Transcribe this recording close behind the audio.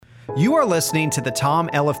You are listening to the Tom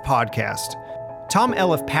Elliff Podcast. Tom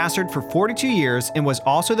Elliff pastored for 42 years and was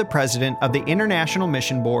also the president of the International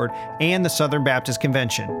Mission Board and the Southern Baptist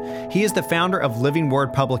Convention. He is the founder of Living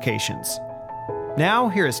Word Publications. Now,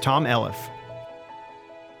 here is Tom Elliff.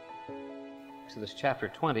 Exodus chapter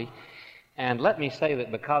 20. And let me say that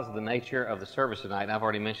because of the nature of the service tonight, and I've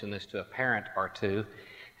already mentioned this to a parent or two,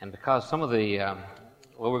 and because some of the,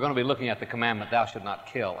 we're going to be looking at the commandment, thou shalt not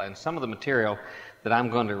kill, and some of the material that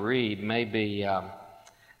I'm going to read may be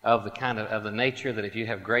of the nature that if you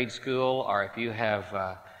have grade school or if you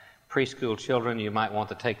have preschool children, you might want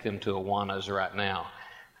to take them to Awanas right now.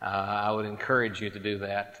 I would encourage you to do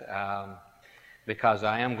that because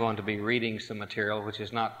I am going to be reading some material which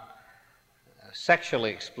is not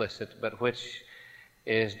sexually explicit, but which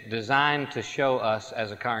is designed to show us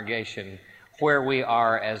as a congregation where we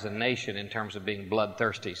are as a nation in terms of being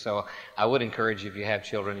bloodthirsty. So I would encourage you, if you have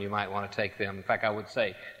children, you might want to take them. In fact, I would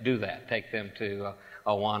say do that. Take them to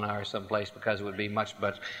Awana or someplace, because it would be much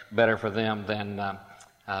better for them than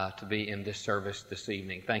to be in this service this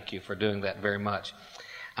evening. Thank you for doing that very much.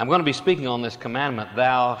 I'm going to be speaking on this commandment,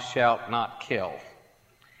 thou shalt not kill.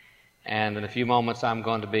 And in a few moments, I'm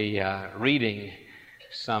going to be reading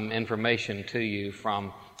some information to you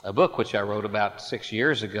from a book which I wrote about 6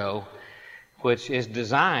 years ago, which is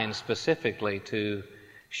designed specifically to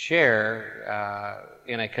share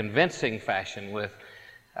in a convincing fashion with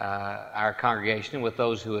our congregation, with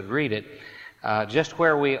those who would read it, just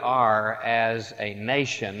where we are as a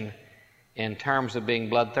nation in terms of being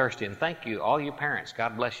bloodthirsty. And thank you, all you parents.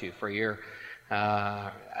 God bless you for your...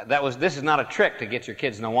 This is not a trick to get your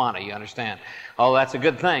kids in Awana, you understand. Oh, that's a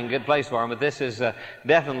good thing, good place for them, but this is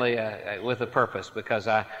definitely with a purpose, because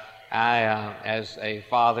I as a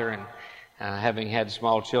father and having had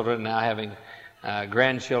small children, now having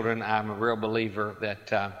grandchildren, I'm a real believer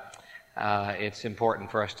that it's important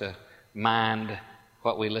for us to mind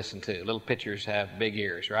what we listen to. Little pitchers have big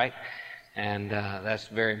ears, right? And that's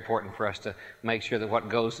very important for us to make sure that what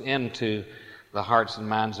goes into the hearts and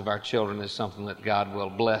minds of our children is something that God will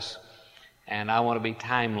bless. And I want to be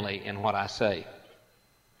timely in what I say.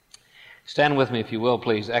 Stand with me, if you will,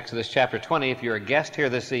 please. Exodus chapter 20. If you're a guest here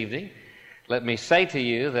this evening, let me say to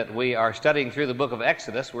you that we are studying through the book of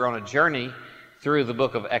Exodus. We're on a journey through the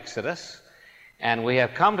book of Exodus. And we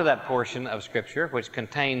have come to that portion of Scripture which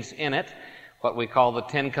contains in it what we call the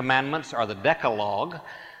 10 Commandments, or the Decalogue,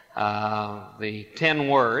 the 10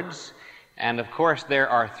 words. And of course, there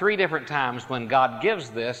are 3 different times when God gives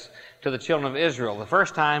this to the children of Israel. The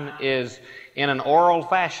first time is in an oral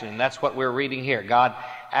fashion, and that's what we're reading here. God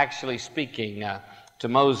actually speaking to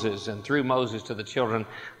Moses and through Moses to the children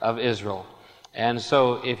of Israel. And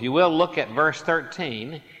so, if you will, look at verse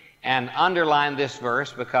 13 and underline this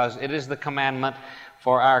verse, because it is the commandment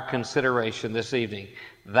for our consideration this evening.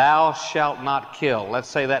 Thou shalt not kill. Let's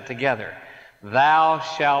say that together. Thou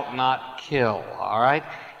shalt not kill. All right?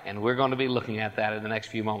 And we're going to be looking at that in the next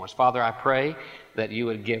few moments. Father, I pray that you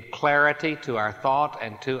would give clarity to our thought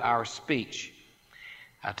and to our speech.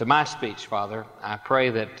 To my speech, Father, I pray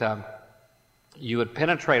that you would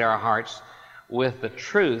penetrate our hearts with the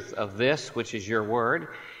truth of this, which is your word.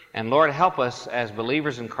 And Lord, help us as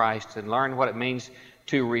believers in Christ to learn what it means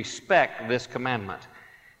to respect this commandment.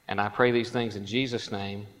 And I pray these things in Jesus'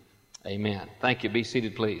 name. Amen. Thank you. Be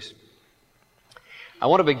seated, please. I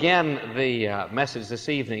want to begin the message this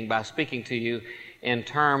evening by speaking to you in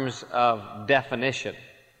terms of definition.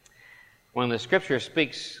 When the Scripture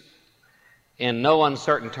speaks in no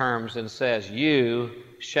uncertain terms and says, you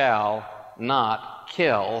shall not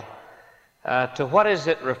kill, to what is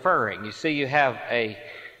it referring? You see, you have a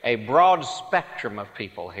broad spectrum of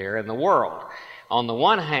people here in the world. On the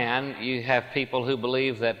one hand, you have people who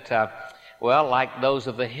believe that like those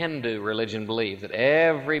of the Hindu religion believe, that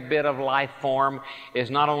every bit of life form is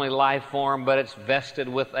not only life form, but it's vested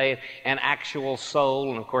with an actual soul.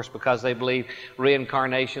 And of course, because they believe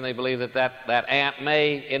reincarnation, they believe that ant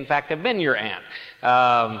may, in fact, have been your aunt.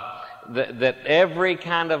 That every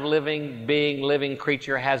kind of living being, living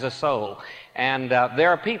creature has a soul. And there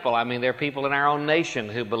are people in our own nation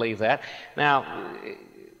who believe that. Now,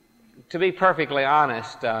 to be perfectly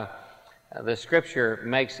honest, the Scripture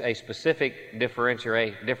makes a specific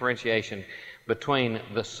differentiation between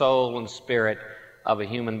the soul and spirit of a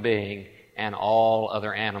human being and all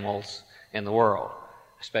other animals in the world,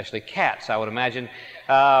 especially cats, I would imagine.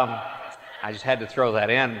 I just had to throw that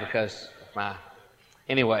in because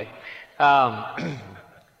Anyway,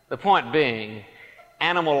 the point being,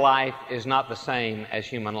 animal life is not the same as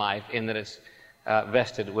human life in that it's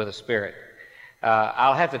vested with a spirit.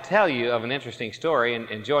 I'll have to tell you of an interesting story,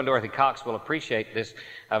 and Joe and Dorothy Cox will appreciate this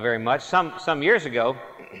very much. Some years ago,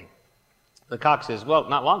 the Coxes, well,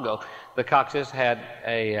 not long ago, the Coxes had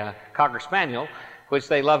a Cocker Spaniel, which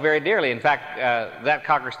they love very dearly. In fact, their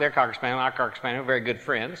Cocker Spaniel, our Cocker Spaniel, very good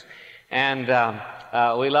friends. And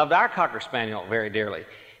we loved our Cocker Spaniel very dearly.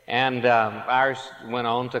 And ours went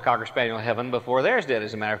on to Cocker Spaniel heaven before theirs did,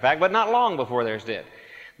 as a matter of fact, but not long before theirs did.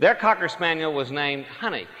 Their Cocker Spaniel was named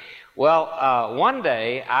Honey. Well, one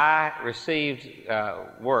day I received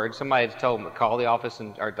word, somebody had told me, called the office,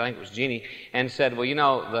 or I think it was Jeannie, and said, well, you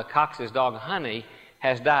know, the Cox's dog Honey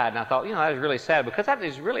has died. And I thought, you know, that was really sad, because that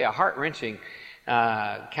is really a heart-wrenching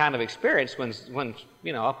kind of experience when,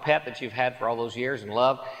 you know, a pet that you've had for all those years and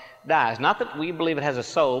loved dies. Not that we believe it has a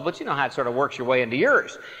soul, but you know how it sort of works your way into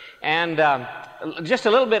yours. And just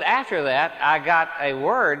a little bit after that, I got a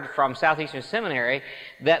word from Southeastern Seminary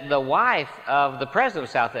that the wife of the president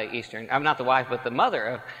of Southeastern, I'm not the wife, but the mother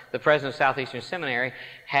of the president of Southeastern Seminary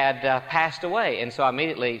had passed away. And so I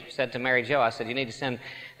immediately said to Mary Jo, I said, you need to send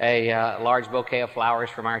a large bouquet of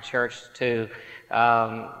flowers from our church to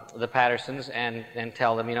the Pattersons and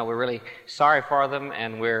tell them, you know, we're really sorry for them,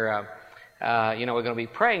 and we're you know, we're going to be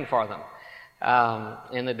praying for them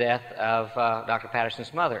in the death of Dr.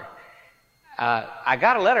 Patterson's mother. I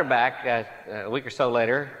got a letter back a week or so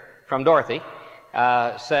later from Dorothy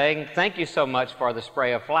saying, thank you so much for the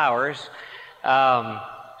spray of flowers, you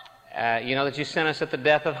know, that you sent us at the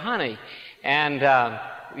death of Honey. And,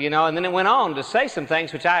 you know, and then it went on to say some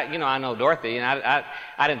things, which I know Dorothy, and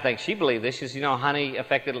I didn't think she believed this. She says, you know, Honey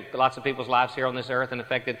affected lots of people's lives here on this earth and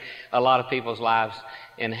affected a lot of people's lives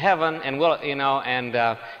in heaven. And we'll, you know,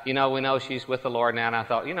 and, you know, we know she's with the Lord now. And I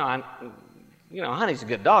thought, you know, Honey's a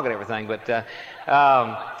good dog and everything. But,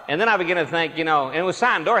 and then I began to think, you know, and it was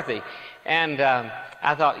signed Dorothy. And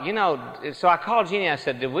I thought, you know, so I called Jeannie. I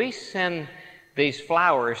said, did we send these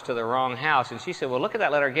flowers to the wrong house? And she said, well, look at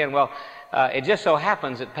that letter again. Well, it just so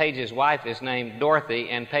happens that Paige's wife is named Dorothy,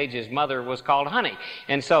 and Paige's mother was called Honey.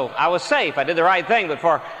 And so I was safe. I did the right thing. But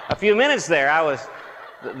for a few minutes there, I was...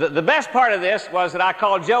 The best part of this was that I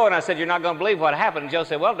called Joe and I said, you're not going to believe what happened. And Joe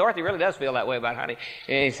said, well, Dorothy really does feel that way about Honey.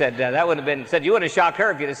 And he said, that wouldn't have been... said, you wouldn't have shocked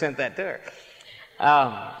her if you'd have sent that to her.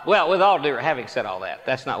 Well, with all due, having said all that,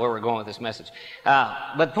 that's not where we're going with this message.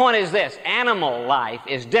 But the point is this: animal life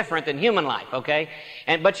is different than human life, okay?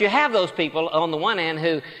 But you have those people on the one hand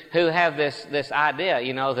who have this idea,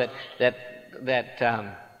 you know, that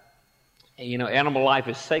you know, animal life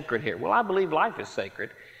is sacred here. Well, I believe life is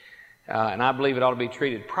sacred. And I believe it ought to be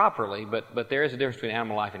treated properly, but there is a difference between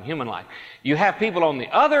animal life and human life. You have people on the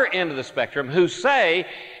other end of the spectrum who say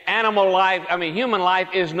human life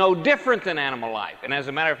is no different than animal life. And as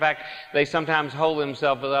a matter of fact, they sometimes hold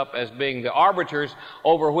themselves up as being the arbiters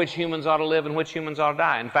over which humans ought to live and which humans ought to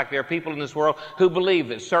die. In fact, there are people in this world who believe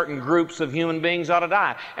that certain groups of human beings ought to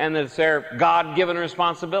die, and that it's their God-given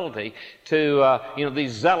responsibility to,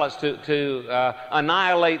 these zealots to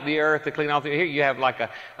annihilate the earth, to clean off the earth. Here you have like a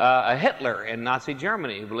Hitler in Nazi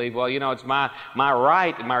Germany who believed, well, you know, it's my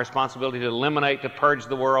right and my responsibility to eliminate, to purge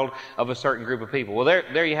the world of a certain group of people. Well,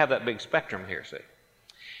 there you have that big spectrum here, see.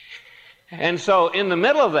 And so in the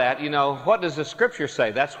middle of that, you know, what does the Scripture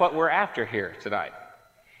say? That's what we're after here tonight.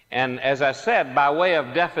 And as I said, by way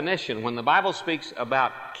of definition, when the Bible speaks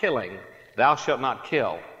about killing, thou shalt not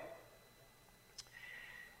kill,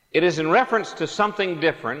 it is in reference to something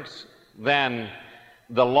different than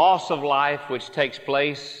the loss of life which takes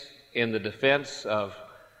place in the defense of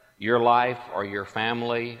your life or your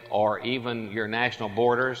family or even your national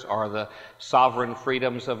borders or the sovereign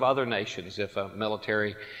freedoms of other nations. If a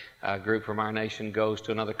military group from our nation goes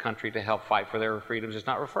to another country to help fight for their freedoms, it's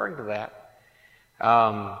not referring to that.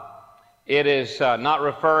 It is not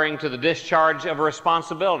referring to the discharge of a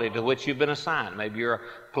responsibility to which you've been assigned. Maybe you're a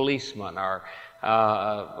policeman or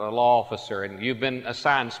a law officer, and you've been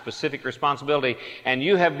assigned specific responsibility, and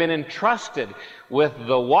you have been entrusted with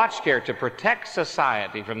the watch care to protect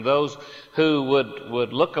society from those who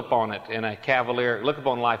would look upon life in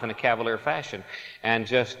a cavalier fashion, and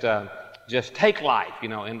just take life, you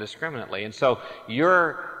know, indiscriminately. And so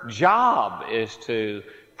your job is to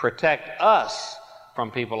protect us from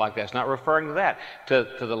people like that. It's not referring to that, to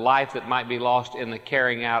the life that might be lost in the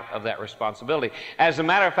carrying out of that responsibility. As a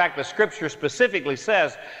matter of fact, the Scripture specifically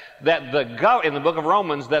says that in the book of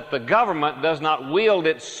Romans, that the government does not wield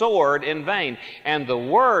its sword in vain. And the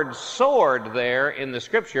word sword there in the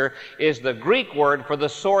Scripture is the Greek word for the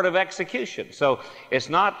sword of execution. So it's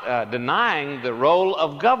not denying the role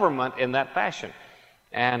of government in that fashion.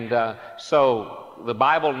 And so the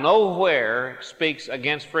Bible nowhere speaks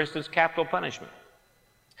against, for instance, capital punishment.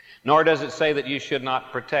 Nor does it say that you should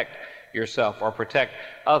not protect yourself or protect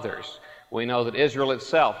others. We know that Israel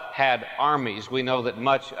itself had armies. We know that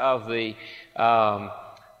much of the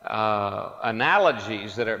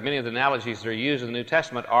analogies many of the analogies that are used in the New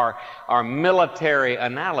Testament are military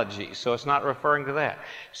analogies, so it's not referring to that.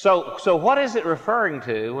 So what is it referring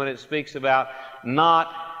to when it speaks about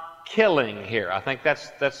not killing here? I think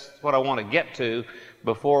that's what I want to get to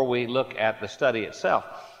before we look at the study itself.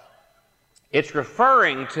 It's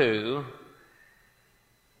referring to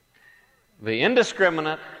the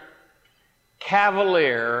indiscriminate,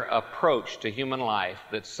 cavalier approach to human life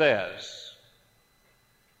that says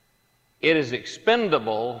it is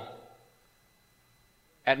expendable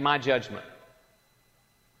at my judgment.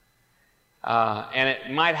 And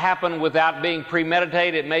it might happen without being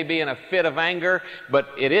premeditated. It may be in a fit of anger, but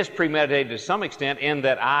it is premeditated to some extent in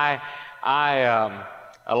that I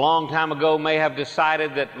a long time ago may have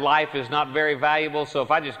decided that life is not very valuable, so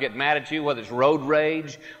if I just get mad at you, whether it's road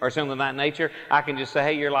rage or something of that nature, I can just say,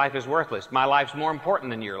 hey, your life is worthless. My life's more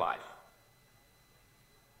important than your life.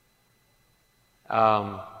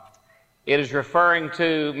 It is referring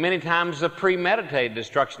to many times the premeditated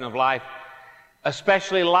destruction of life,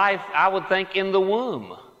 especially life, I would think, in the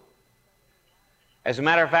womb. As a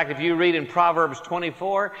matter of fact, if you read in Proverbs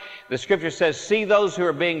 24, the Scripture says, see those who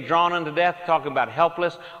are being drawn unto death, talking about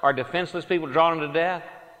helpless or defenseless people drawn unto death.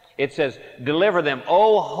 It says, deliver them,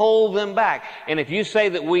 oh, hold them back. And if you say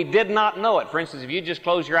that we did not know it, for instance, if you just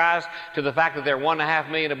close your eyes to the fact that there are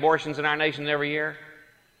 1.5 million abortions in our nation every year,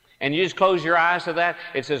 and you just close your eyes to that,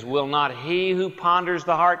 it says, will not he who ponders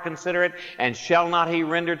the heart consider it, and shall not he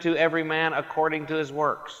render to every man according to his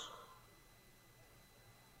works?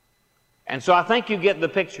 And so I think you get the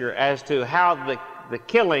picture as to how the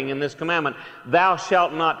killing in this commandment, thou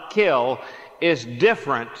shalt not kill, is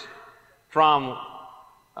different from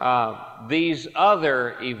these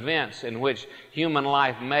other events in which human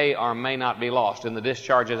life may or may not be lost, in the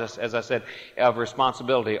discharge, as I said, of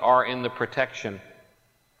responsibility, or in the protection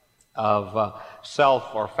of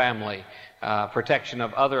self or family, protection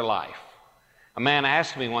of other life. A man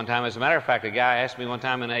asked me one time, as a matter of fact, a guy asked me one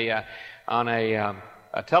time on a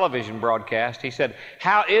television broadcast, he said,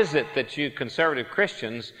 how is it that you conservative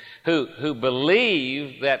Christians who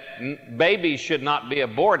believe that babies should not be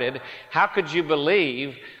aborted, how could you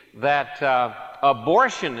believe that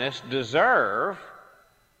abortionists deserve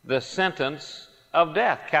the sentence of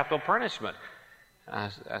death, capital punishment? I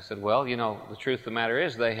said, well, you know, the truth of the matter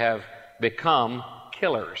is they have become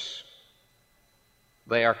killers.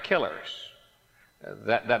 They are killers.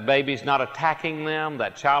 That baby's not attacking them.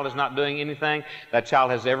 That child is not doing anything. That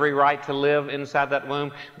child has every right to live inside that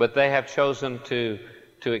womb, but they have chosen to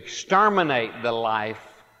exterminate the life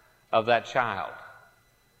of that child.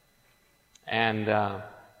 And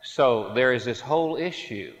so there is this whole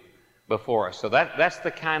issue before us. So that's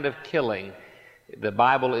the kind of killing the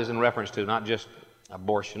Bible is in reference to, not just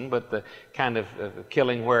abortion, but the kind of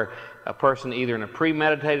killing where a person, either in a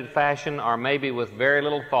premeditated fashion or maybe with very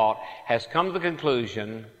little thought, has come to the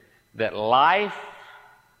conclusion that life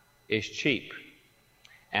is cheap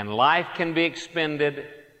and life can be expended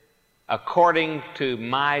according to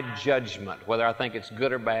my judgment, whether I think it's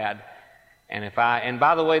good or bad. And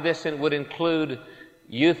by the way, this would include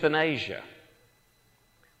euthanasia,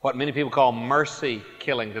 what many people call mercy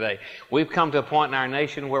killing today. We've come to a point in our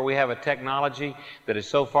nation where we have a technology that is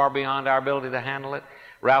so far beyond our ability to handle it.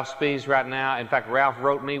 Ralph Spees right now, in fact, Ralph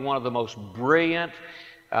wrote me one of the most brilliant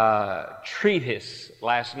treatise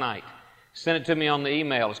last night. Sent it to me on the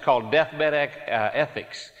email. It's called Deathbed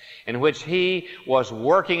Ethics, in which he was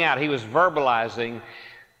working out, he was verbalizing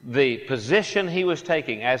the position he was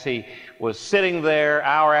taking as he was sitting there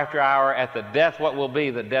hour after hour at what will be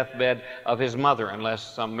the deathbed of his mother,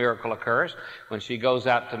 unless some miracle occurs when she goes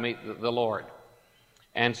out to meet the Lord.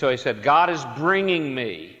 And so he said, God is bringing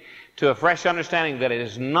me to a fresh understanding that it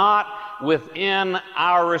is not within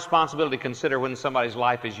our responsibility to consider when somebody's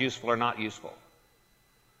life is useful or not useful.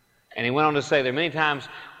 And he went on to say there are many times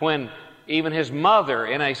when even his mother,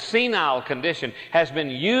 in a senile condition, has been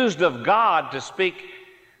used of God to speak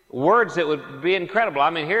words that would be incredible. I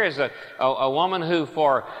mean, here is a woman who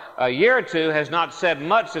for a year or two has not said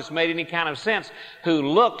much that's made any kind of sense, who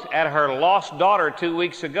looked at her lost daughter 2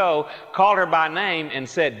 weeks ago, called her by name, and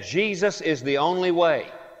said, Jesus is the only way.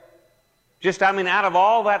 Out of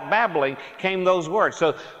all that babbling came those words.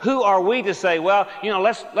 So who are we to say, well, you know,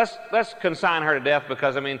 let's consign her to death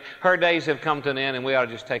because, her days have come to an end and we ought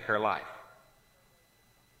to just take her life.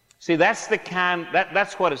 See, that's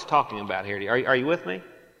what it's talking about here. Are you with me?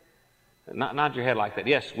 Nod your head like that.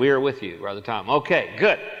 Yes, we are with you, Brother Tom. Okay,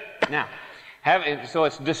 good. Now, so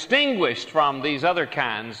it's distinguished from these other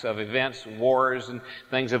kinds of events, wars and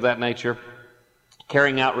things of that nature,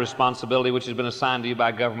 carrying out responsibility which has been assigned to you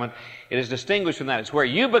by government. It is distinguished from that. It's where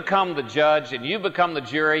you become the judge and you become the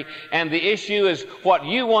jury, and the issue is what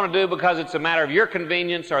you want to do because it's a matter of your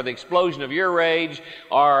convenience or the explosion of your rage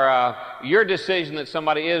or your decision that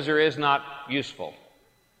somebody is or is not useful.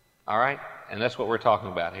 All right? And that's what we're talking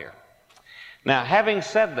about here. Now, having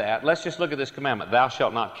said that, let's just look at this commandment, thou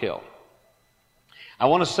shalt not kill. I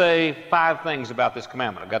want to say 5 things about this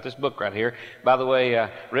commandment. I've got this book right here. By the way,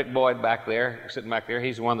 Rick Boyd back there, sitting back there,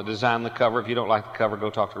 he's the one that designed the cover. If you don't like the cover, go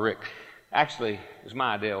talk to Rick. Actually, it was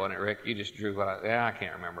my idea, wasn't it, Rick? You just drew what I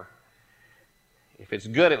can't remember. If it's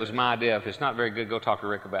good, it was my idea. If it's not very good, go talk to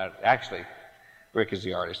Rick about it. Actually, Rick is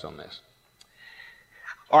the artist on this.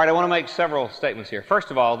 All right, I want to make several statements here. First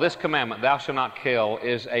of all, this commandment, thou shalt not kill,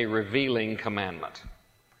 is a revealing commandment.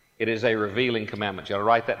 It is a revealing commandment. You ought to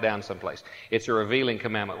write that down someplace. It's a revealing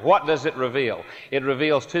commandment. What does it reveal? It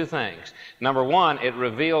reveals 2 things. Number 1, it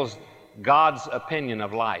reveals God's opinion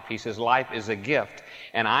of life. He says life is a gift,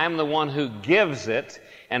 and I am the one who gives it,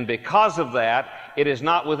 and because of that, it is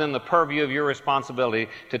not within the purview of your responsibility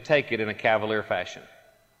to take it in a cavalier fashion.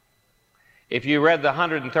 If you read the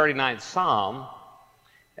 139th Psalm,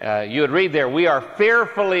 you would read there, we are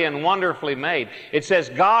fearfully and wonderfully made. It says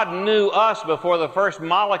God knew us before the first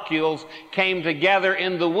molecules came together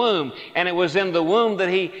in the womb. And it was in the womb that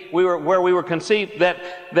where we were conceived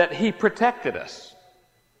that He protected us.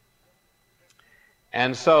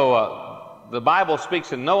 And so the Bible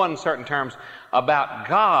speaks in no uncertain terms about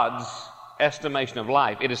God's estimation of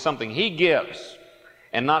life. It is something He gives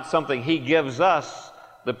and not something He gives us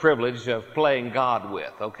the privilege of playing God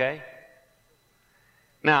with, okay?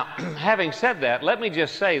 Now, having said that, let me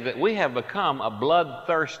just say that we have become a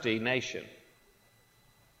bloodthirsty nation.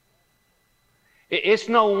 It's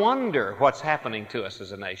no wonder what's happening to us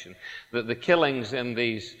as a nation. The killings in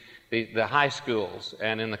the high schools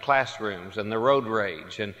and in the classrooms and the road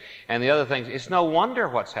rage and the other things. It's no wonder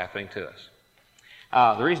what's happening to us.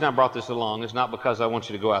 The reason I brought this along is not because I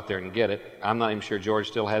want you to go out there and get it. I'm not even sure George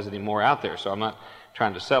still has any more out there, so I'm not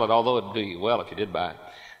trying to sell it, although it'd do you well if you did buy it.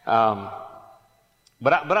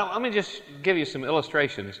 But let me just give you some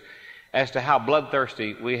illustrations as to how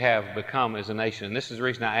bloodthirsty we have become as a nation. And this is the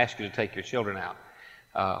reason I asked you to take your children out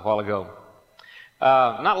a while ago.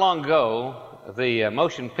 Not long ago, the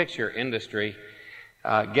motion picture industry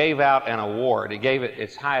gave out an award. It gave it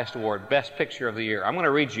its highest award, Best Picture of the Year. I'm going to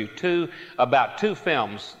read you about two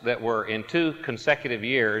films that were in 2 consecutive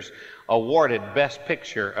years awarded Best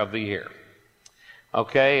Picture of the Year.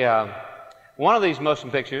 Okay, one of these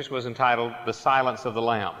motion pictures was entitled The Silence of the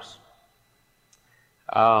Lambs.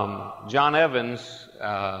 John Evans,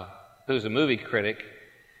 who's a movie critic,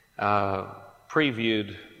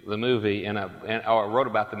 previewed the movie or wrote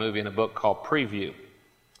about the movie in a book called Preview.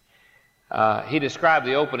 He described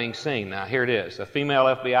the opening scene. Now, here it is. A female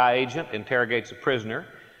FBI agent interrogates a prisoner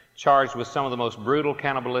charged with some of the most brutal,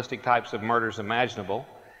 cannibalistic types of murders imaginable.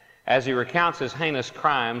 As he recounts his heinous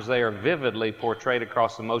crimes, they are vividly portrayed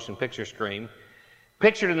across the motion picture screen.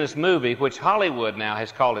 Pictured in this movie, which Hollywood now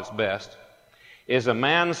has called its best, is a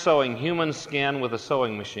man sewing human skin with a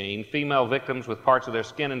sewing machine, female victims with parts of their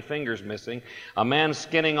skin and fingers missing, a man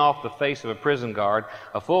skinning off the face of a prison guard,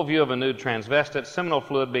 a full view of a nude transvestite, seminal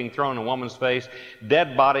fluid being thrown in a woman's face,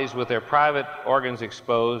 dead bodies with their private organs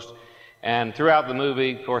exposed. And throughout the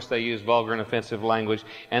movie, of course, they use vulgar and offensive language.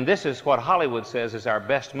 And this is what Hollywood says is our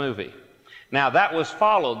best movie. Now, that was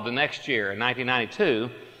followed the next year, in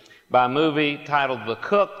 1992, by a movie titled The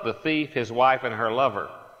Cook, the Thief, His Wife, and Her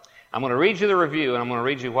Lover. I'm going to read you the review, and I'm going to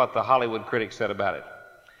read you what the Hollywood critics said about it.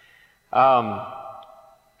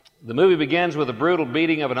 The movie begins with a brutal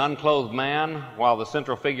beating of an unclothed man while the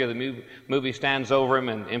central figure of the movie stands over him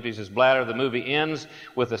and empties his bladder. The movie ends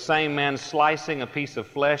with the same man slicing a piece of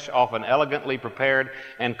flesh off an elegantly prepared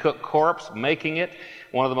and cooked corpse, making it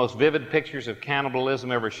one of the most vivid pictures of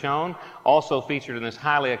cannibalism ever shown. Also featured in this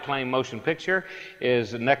highly acclaimed motion picture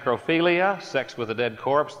is necrophilia, sex with a dead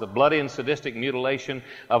corpse, the bloody and sadistic mutilation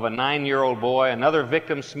of a 9-year-old boy, another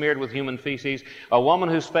victim smeared with human feces, a woman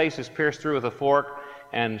whose face is pierced through with a fork,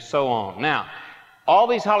 and so on. Now, all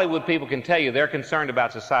these Hollywood people can tell you they're concerned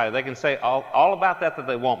about society. They can say all about that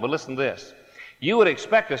they want, but listen to this. You would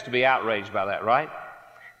expect us to be outraged by that, right?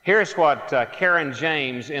 Here's what Karen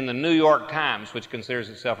James in the New York Times, which considers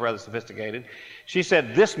itself rather sophisticated, she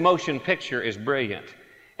said, this motion picture is brilliant.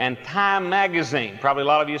 And Time Magazine, probably a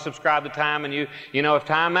lot of you subscribe to Time, and you know if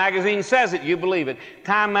Time Magazine says it, you believe it.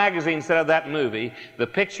 Time Magazine said of that movie, the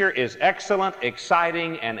picture is excellent,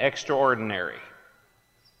 exciting, and extraordinary.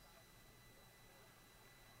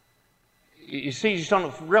 You see, you just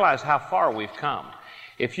don't realize how far we've come.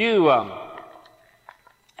 If you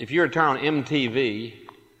if you were to turn on MTV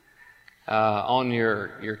on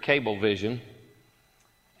your cable vision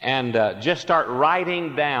and just start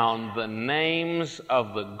writing down the names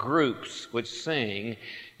of the groups which sing,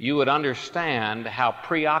 you would understand how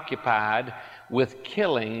preoccupied with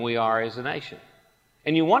killing we are as a nation.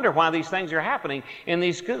 And you wonder why these things are happening in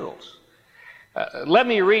these schools. Let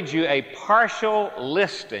me read you a partial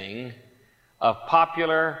listing of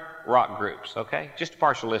popular rock groups, okay? Just a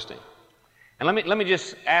partial listing. And let me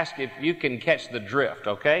just ask if you can catch the drift,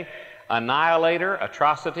 okay? Annihilator,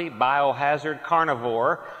 Atrocity, Biohazard,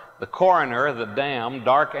 Carnivore, The Coroner, The Damned,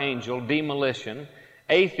 Dark Angel, Demolition,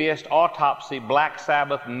 Atheist, Autopsy, Black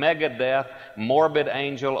Sabbath, Megadeth, Morbid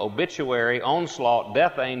Angel, Obituary, Onslaught,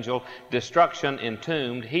 Death Angel, Destruction,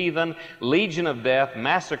 Entombed, Heathen, Legion of Death,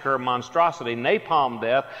 Massacre, Monstrosity, Napalm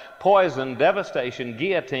Death, Poison, Devastation,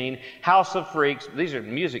 Guillotine, House of Freaks, these are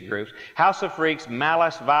music groups, House of Freaks,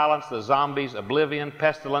 Malice, Violence, The Zombies, Oblivion,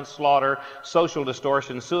 Pestilence, Slaughter, Social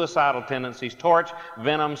Distortion, Suicidal Tendencies, Torch,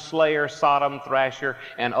 Venom, Slayer, Sodom, Thrasher,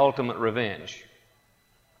 and Ultimate Revenge.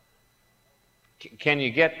 Can you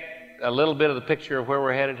get a little bit of the picture of where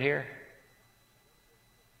we're headed here?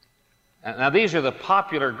 Now, these are the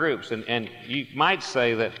popular groups, and you might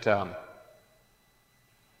say that,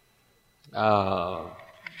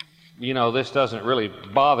 this doesn't really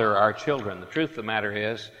bother our children. The truth of the matter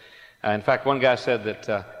is, in fact, one guy said that,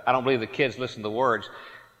 I don't believe the kids listen to the words.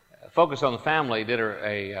 Focus on the Family did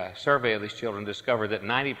a survey of these children, discovered that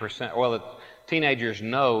 90%, well, the teenagers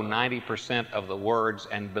know 90% of the words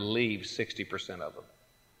and believe 60% of them.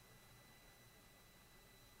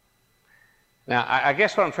 Now, I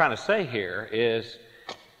guess what I'm trying to say here is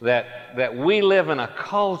that we live in a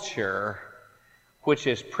culture which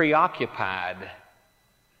is preoccupied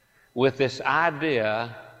with this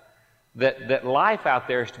idea that life out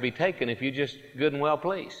there is to be taken if you just good and well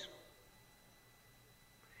please.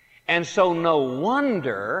 And so no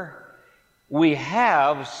wonder we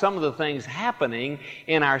have some of the things happening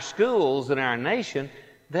in our schools and our nation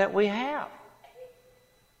that we have.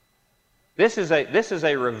 This is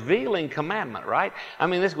a revealing commandment, right? I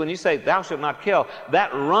mean, when you say thou shalt not kill,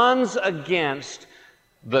 that runs against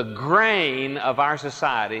the grain of our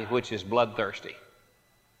society, which is bloodthirsty,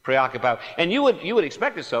 preoccupied. And you would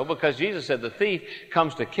expect it so, because Jesus said the thief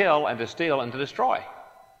comes to kill and to steal and to destroy.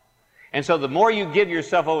 And so the more you give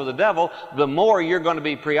yourself over to the devil, the more you're going to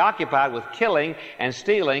be preoccupied with killing and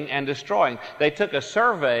stealing and destroying. They took a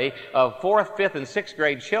survey of 4th, 5th, and 6th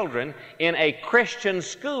grade children in a Christian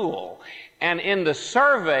school. And in the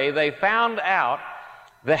survey, they found out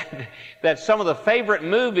that some of the favorite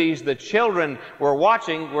movies the children were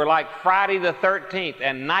watching were like Friday the 13th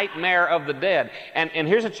and Nightmare of the Dead. And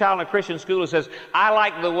here's a child in a Christian school who says, I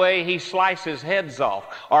like the way he slices heads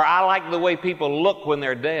off, or I like the way people look when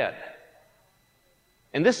they're dead.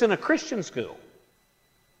 And this in a Christian school.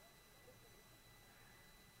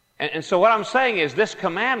 And so what I'm saying is this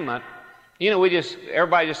commandment,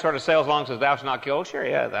 everybody just sort of sails along and says, thou shalt not kill. Oh, sure,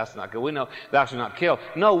 yeah, thou shalt not kill. We know thou shalt not kill.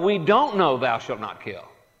 No, we don't know thou shalt not kill.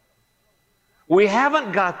 We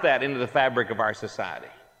haven't got that into the fabric of our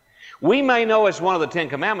society. We may know it's one of the 10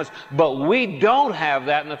 commandments, but we don't have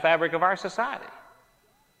that in the fabric of our society.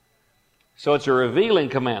 So it's a revealing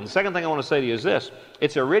command. The second thing I want to say to you is this.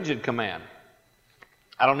 It's a rigid command.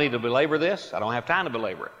 I don't need to belabor this. I don't have time to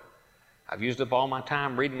belabor it. I've used up all my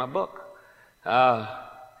time reading my book.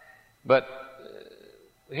 But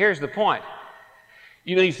here's the point.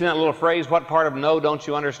 You've seen that little phrase, what part of no don't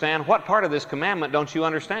you understand? What part of this commandment don't you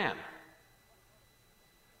understand?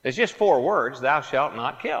 It's just 4 words, thou shalt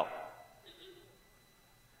not kill.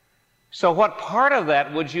 So what part of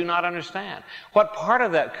that would you not understand? What part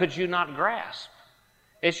of that could you not grasp?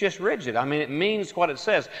 It's just rigid. I mean, it means what it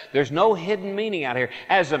says. There's no hidden meaning out here.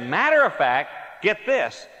 As a matter of fact, get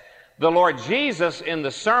this, the Lord Jesus in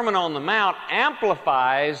the Sermon on the Mount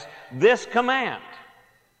amplifies this command.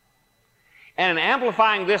 And in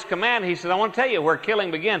amplifying this command, he said, I want to tell you where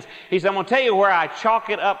killing begins. He said, I'm going to tell you where I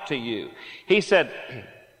chalk it up to you. He said,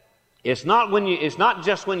 it's not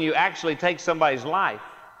just when you actually take somebody's life.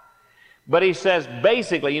 But he says,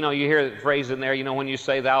 basically, you hear the phrase in there, when you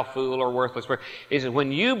say thou fool or worthless. He says,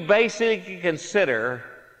 when you basically consider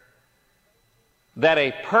that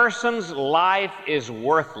a person's life is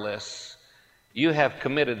worthless, you have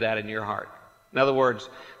committed that in your heart. In other words,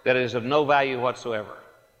 that it is of no value whatsoever.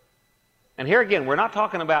 And here again, we're not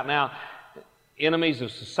talking about now enemies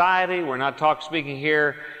of society. We're not speaking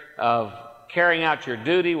here of carrying out your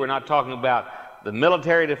duty. We're not talking about the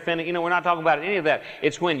military defending. We're not talking about any of that.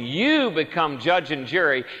 It's when you become judge and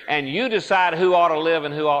jury and you decide who ought to live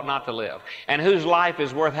and who ought not to live, and whose life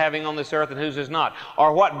is worth having on this earth and whose is not,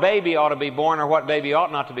 or what baby ought to be born or what baby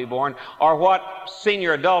ought not to be born, or what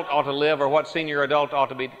senior adult ought to live or what senior adult ought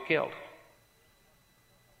to be killed.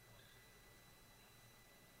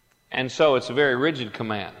 And so it's a very rigid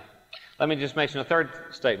command. Let me just mention a third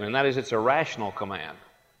statement, and that is it's a rational command.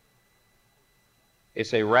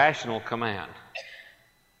 It's a rational command.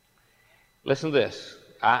 Listen to this.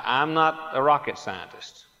 I'm not a rocket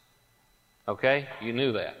scientist. Okay? You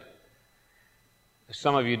knew that.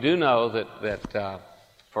 Some of you do know that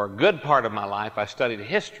for a good part of my life I studied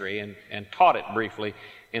history and taught it briefly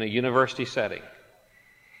in a university setting.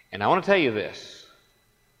 And I want to tell you this.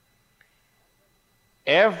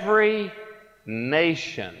 Every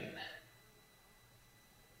nation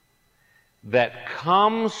in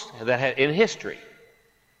history,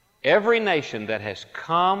 every nation that has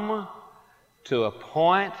come to a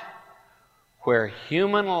point where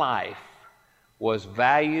human life was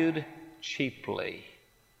valued cheaply,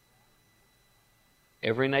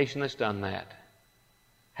 every nation that's done that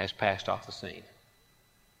has passed off the scene.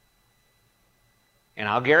 And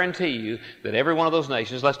I'll guarantee you that every one of those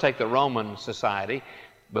nations, let's take the Roman society,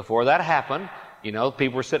 before that happened,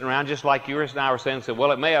 people were sitting around just like you and I were saying, said,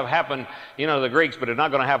 well, it may have happened, to the Greeks, but it's not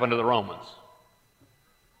going to happen to the Romans.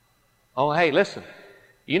 Oh, hey, listen,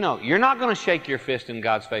 you're not going to shake your fist in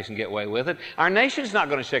God's face and get away with it. Our nation's not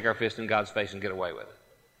going to shake our fist in God's face and get away with it.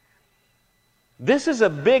 This is a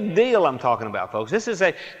big deal I'm talking about, folks. This is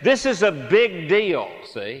a big deal,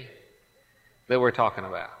 see, that we're talking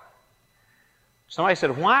about. Somebody said,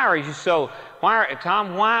 Tom, why are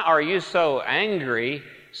you so angry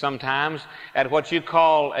sometimes at what you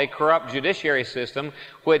call a corrupt judiciary system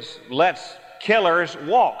which lets killers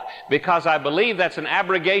walk? Because I believe that's an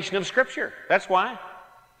abrogation of Scripture. That's why.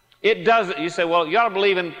 It doesn't. You say, well, you ought to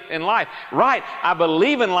believe in life. Right, I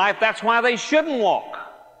believe in life. That's why they shouldn't walk.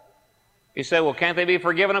 You say, well, can't they be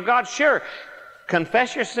forgiven of God? Sure.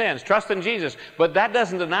 Confess your sins. Trust in Jesus. But that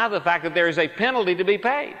doesn't deny the fact that there is a penalty to be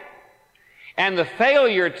paid. And the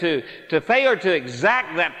failure to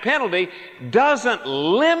exact that penalty doesn't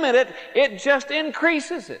limit it, it just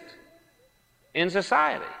increases it in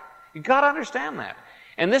society. You've got to understand that.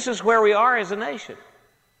 And this is where we are as a nation.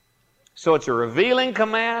 So it's a revealing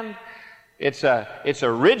command. It's a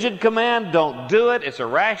rigid command. Don't do it. It's a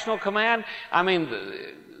rational command. I mean,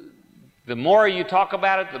 the more you talk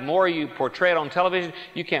about it, the more you portray it on television.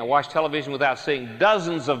 You can't watch television without seeing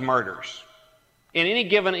dozens of murders in any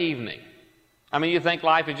given evening. I mean, you think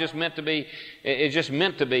life is just meant to be,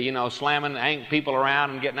 slamming people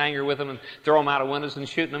around and getting angry with them and throw them out of windows and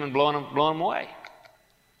shooting them and blowing them away.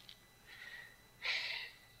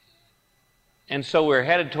 And so we're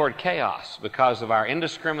headed toward chaos because of our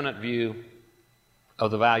indiscriminate view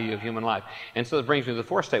of the value of human life. And so this brings me to the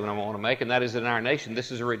fourth statement I want to make, and that is that in our nation,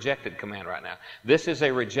 this is a rejected command right now. This is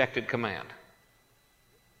a rejected command.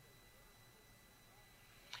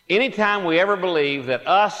 Anytime we ever believe that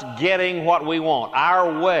us getting what we want,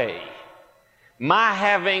 our way, my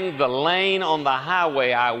having the lane on the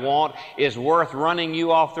highway I want is worth running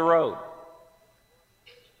you off the road.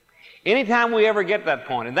 Anytime we ever get that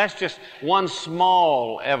point, and that's just one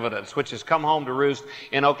small evidence which has come home to roost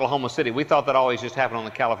in Oklahoma City. We thought that always just happened on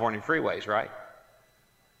the California freeways, right?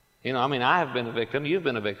 I have been a victim. You've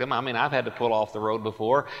been a victim. I've had to pull off the road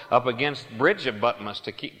before up against bridge abutments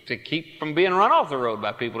to keep from being run off the road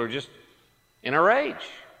by people who are just in a rage.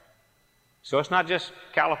 So it's not just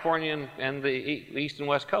California and the East and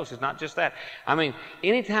West Coast. It's not just that.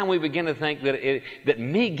 Anytime we begin to think that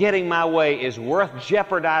me getting my way is worth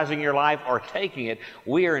jeopardizing your life or taking it,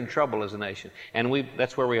 we are in trouble as a nation. And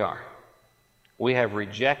that's where we are. We have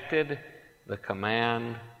rejected the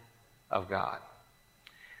command of God.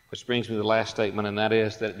 Which brings me to the last statement, and that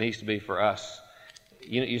is that it needs to be for us.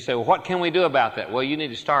 You say, well, what can we do about that? Well, you need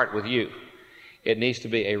to start with you. It needs to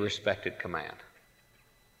be a respected command.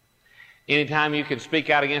 Anytime you can speak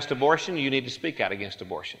out against abortion, you need to speak out against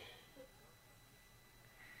abortion.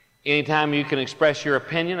 Anytime you can express your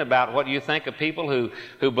opinion about what you think of people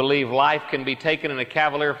who believe life can be taken in a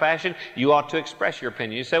cavalier fashion, you ought to express your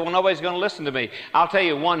opinion. You say, well, nobody's going to listen to me. I'll tell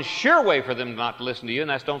you one sure way for them not to listen to you, and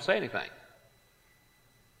that's don't say anything.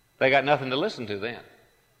 They got nothing to listen to then.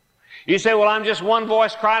 You say, well, I'm just one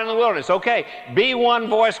voice crying in the wilderness. Okay, be one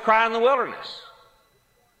voice crying in the wilderness.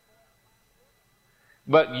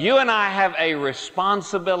 But you and I have a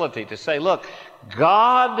responsibility to say, look,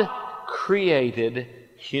 God created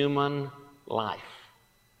human life.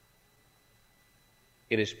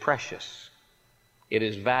 It is precious. It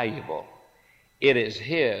is valuable. It is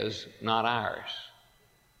His, not ours.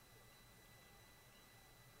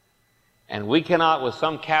 And we cannot, with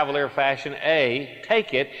some cavalier fashion, A,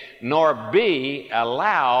 take it, nor B,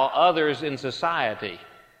 allow others in society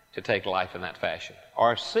to take life in that fashion.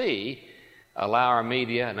 Or C, allow our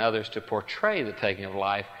media and others to portray the taking of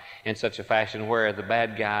life in such a fashion where the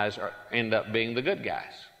bad guys end up being the good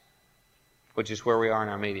guys, which is where we are in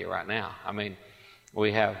our media right now. I mean,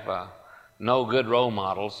 we have no good role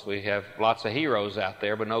models. We have lots of heroes out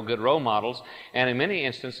there, but no good role models. And in many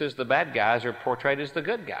instances, the bad guys are portrayed as the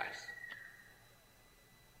good guys.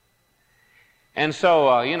 And so,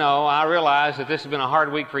 I realize that this has been a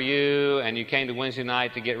hard week for you, and you came to Wednesday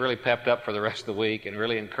night to get really pepped up for the rest of the week and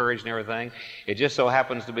really encouraged and everything. It just so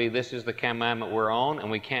happens to be this is the commandment we're on, and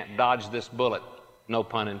we can't dodge this bullet, no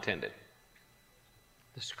pun intended.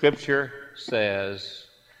 The Scripture says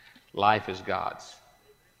life is God's,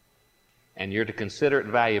 and you're to consider it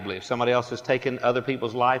valuably. If somebody else has taken other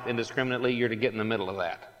people's life indiscriminately, you're to get in the middle of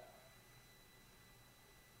that.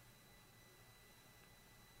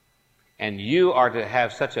 And you are to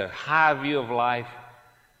have such a high view of life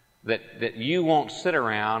that you won't sit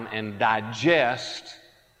around and digest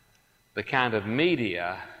the kind of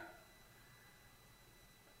media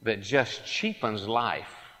that just cheapens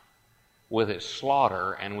life with its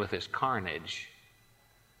slaughter and with its carnage.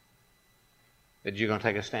 That you're going to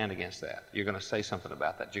take a stand against that. You're going to say something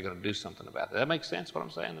about that. You're going to do something about that. Does that make sense, what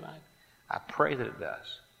I'm saying tonight? I pray that it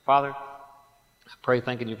does. Father, I pray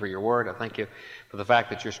thanking you for your word. I thank you for the fact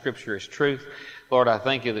that your Scripture is truth. Lord, I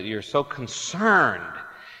thank you that you're so concerned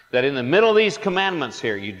that in the middle of these commandments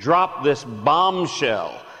here, you drop this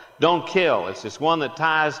bombshell. Don't kill. It's this one that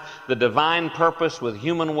ties the divine purpose with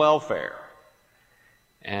human welfare.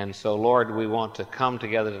 And so, Lord, we want to come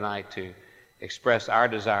together tonight to express our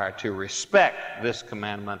desire to respect this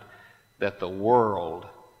commandment that the world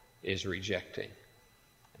is rejecting.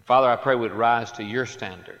 And Father, I pray we'd rise to your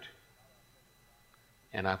standard.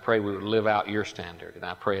 And I pray we would live out your standard. And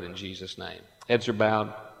I pray it in Jesus' name. Heads are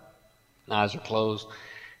bowed. Eyes are closed.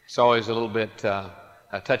 It's always a little bit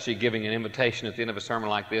touchy giving an invitation at the end of a sermon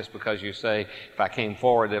like this because you say, if I came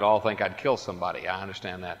forward, they'd all think I'd kill somebody. I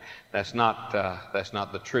understand that. That's not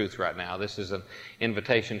the truth right now. This is an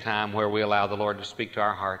invitation time where we allow the Lord to speak to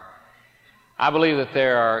our heart. I believe that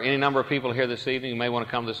there are any number of people here this evening who may want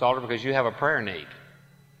to come to this altar because you have a prayer need.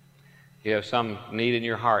 You have some need in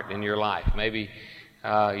your heart, in your life. Maybe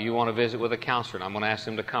you want to visit with a counselor, and I'm going to ask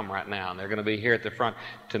them to come right now, and they're going to be here at the front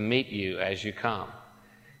to meet you as you come.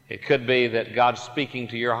 It could be that God's speaking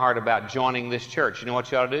to your heart about joining this church. You know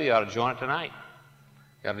what you ought to do? You ought to join it tonight.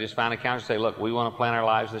 You ought to just find a counselor and say, look, we want to plan our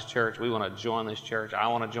lives this church. We want to join this church. I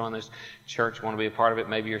want to join this church. Want to be a part of it.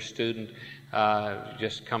 Maybe you're a student.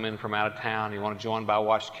 Just come in from out of town. You want to join by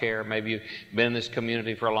Watch Care. Maybe you've been in this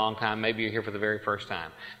community for a long time. Maybe you're here for the very first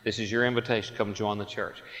time. This is your invitation to come join the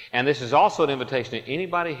church. And this is also an invitation to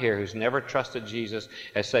anybody here who's never trusted Jesus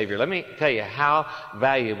as Savior. Let me tell you how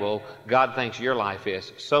valuable God thinks your life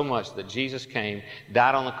is, so much that Jesus came,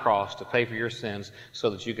 died on the cross to pay for your sins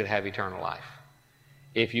so that you could have eternal life.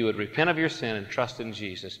 If you would repent of your sin and trust in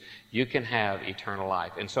Jesus, you can have eternal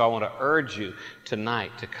life. And so I want to urge you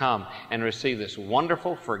tonight to come and receive this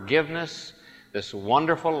wonderful forgiveness, this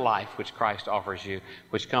wonderful life which Christ offers you,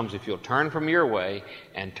 which comes if you'll turn from your way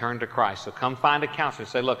and turn to Christ. So come find a counselor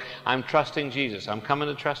and say, look, I'm trusting Jesus. I'm coming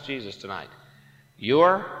to trust Jesus tonight.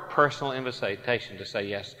 Your personal invitation to say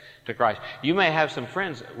yes to Christ. You may have some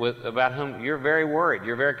friends about whom you're very worried,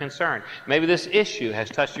 you're very concerned. Maybe this issue has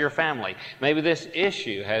touched your family. Maybe this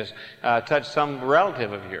issue has touched some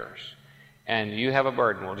relative of yours. And you have a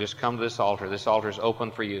burden. Well, just come to this altar. This altar is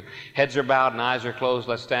open for you. Heads are bowed and eyes are closed.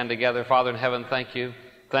 Let's stand together. Father in heaven, thank you.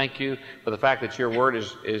 Thank you for the fact that your word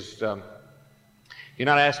is you're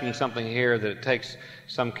not asking something here that it takes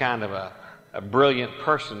some kind of a brilliant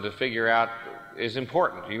person to figure out is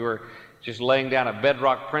important. You are just laying down a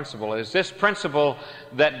bedrock principle. It's this principle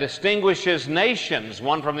that distinguishes nations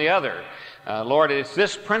one from the other. Lord, it's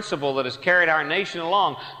this principle that has carried our nation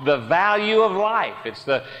along, the value of life. It's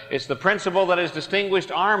the principle that has distinguished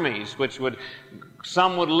armies,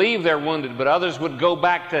 some would leave their wounded, but others would go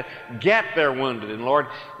back to get their wounded. And Lord,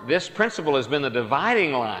 this principle has been the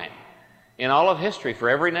dividing line in all of history for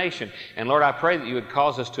every nation. And Lord, I pray that you would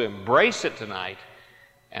cause us to embrace it tonight.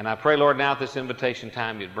 And I pray, Lord, now at this invitation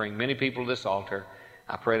time, you'd bring many people to this altar.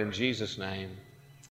 I pray it in Jesus' name.